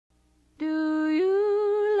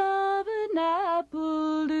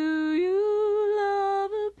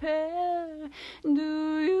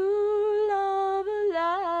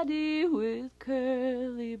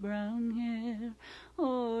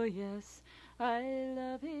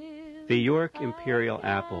The York Imperial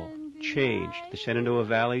apple changed the Shenandoah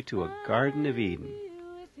Valley to a Garden of Eden.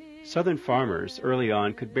 Southern farmers early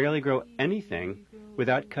on could barely grow anything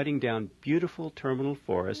without cutting down beautiful terminal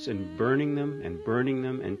forests and burning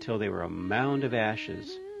them until they were a mound of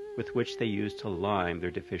ashes with which they used to lime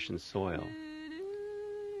their deficient soil.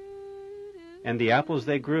 And the apples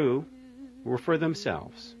they grew were for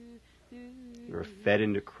themselves. They were fed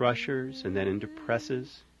into crushers and then into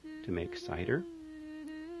presses to make cider,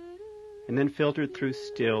 and then filtered through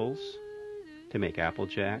stills to make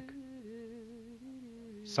applejack.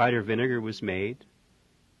 Cider vinegar was made,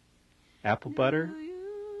 apple butter,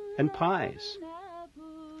 and pies.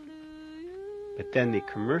 But then the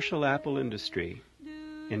commercial apple industry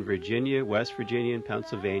in Virginia, West Virginia, and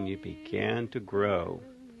Pennsylvania began to grow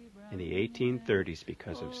in the 1830s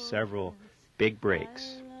because of several big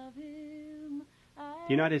breaks. The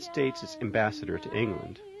United States' ambassador to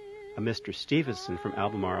England, a Mr. Stevenson from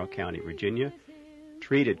Albemarle County, Virginia,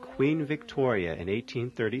 treated Queen Victoria in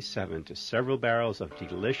 1837 to several barrels of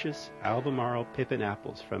delicious Albemarle pippin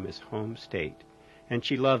apples from his home state, and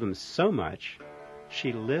she loved them so much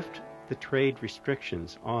she lifted the trade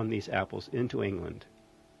restrictions on these apples into England.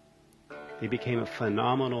 They became a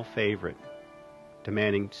phenomenal favorite,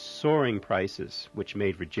 demanding soaring prices, which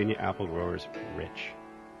made Virginia apple growers rich.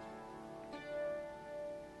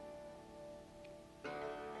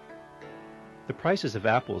 The prices of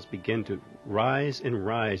apples began to rise and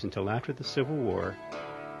rise until after the Civil War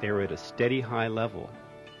they were at a steady high level.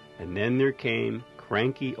 And then there came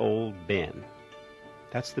cranky old Ben.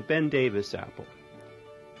 That's the Ben Davis apple,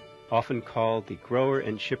 often called the grower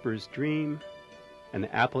and shipper's dream and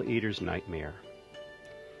the apple eater's nightmare.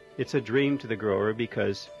 It's a dream to the grower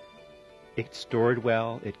because it stored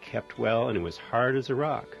well, it kept well, and it was hard as a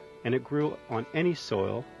rock. And it grew on any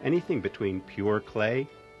soil, anything between pure clay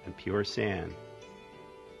and pure sand.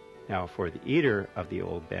 Now, for the eater of the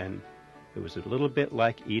old Ben, it was a little bit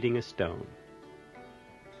like eating a stone.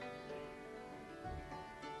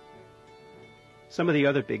 Some of the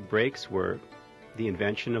other big breaks were the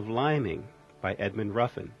invention of liming by Edmund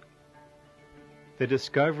Ruffin, the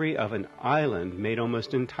discovery of an island made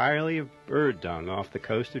almost entirely of bird dung off the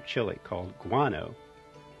coast of Chile called guano,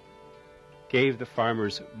 gave the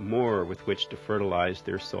farmers more with which to fertilize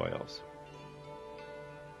their soils.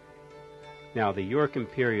 Now, the York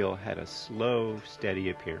Imperial had a slow,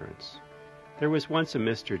 steady appearance. There was once a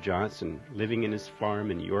Mr. Johnson living in his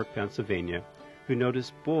farm in York, Pennsylvania, who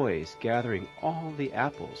noticed boys gathering all the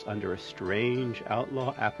apples under a strange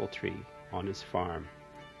outlaw apple tree on his farm.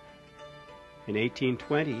 In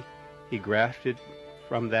 1820, he grafted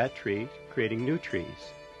from that tree, creating new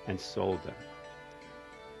trees, and sold them.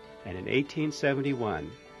 And in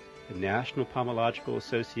 1871, the National Pomological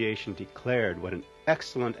Association declared what an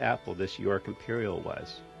excellent apple this York Imperial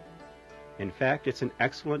was. In fact, it's an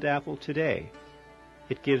excellent apple today.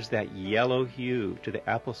 It gives that yellow hue to the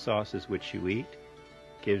applesauces which you eat,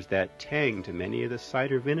 gives that tang to many of the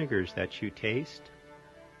cider vinegars that you taste,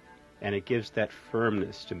 and it gives that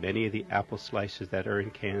firmness to many of the apple slices that are in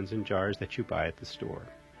cans and jars that you buy at the store.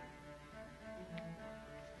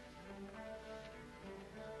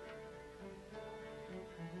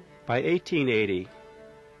 By 1880,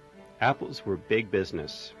 apples were big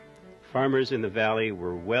business. Farmers in the valley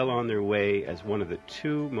were well on their way as one of the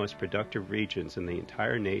two most productive regions in the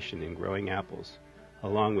entire nation in growing apples,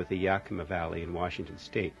 along with the Yakima Valley in Washington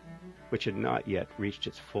State, which had not yet reached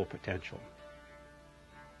its full potential.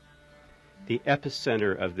 The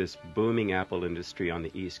epicenter of this booming apple industry on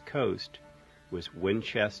the East Coast was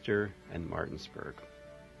Winchester and Martinsburg.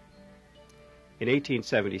 In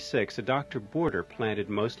 1876, a Dr. Boarder planted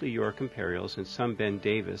mostly York Imperials and some Ben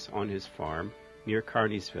Davis on his farm near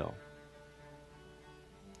Carneysville.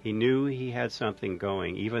 He knew he had something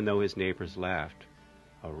going, even though his neighbors laughed.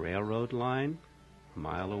 A railroad line, a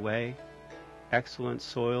mile away, excellent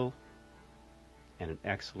soil, and an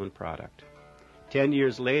excellent product. 10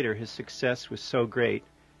 years later, his success was so great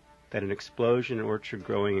that an explosion in orchard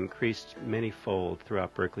growing increased many-fold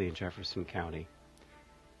throughout Berkeley and Jefferson County.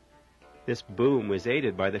 This boom was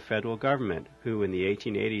aided by the federal government, who in the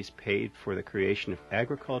 1880s paid for the creation of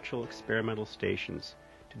agricultural experimental stations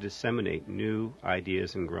to disseminate new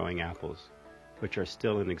ideas in growing apples, which are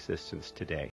still in existence today.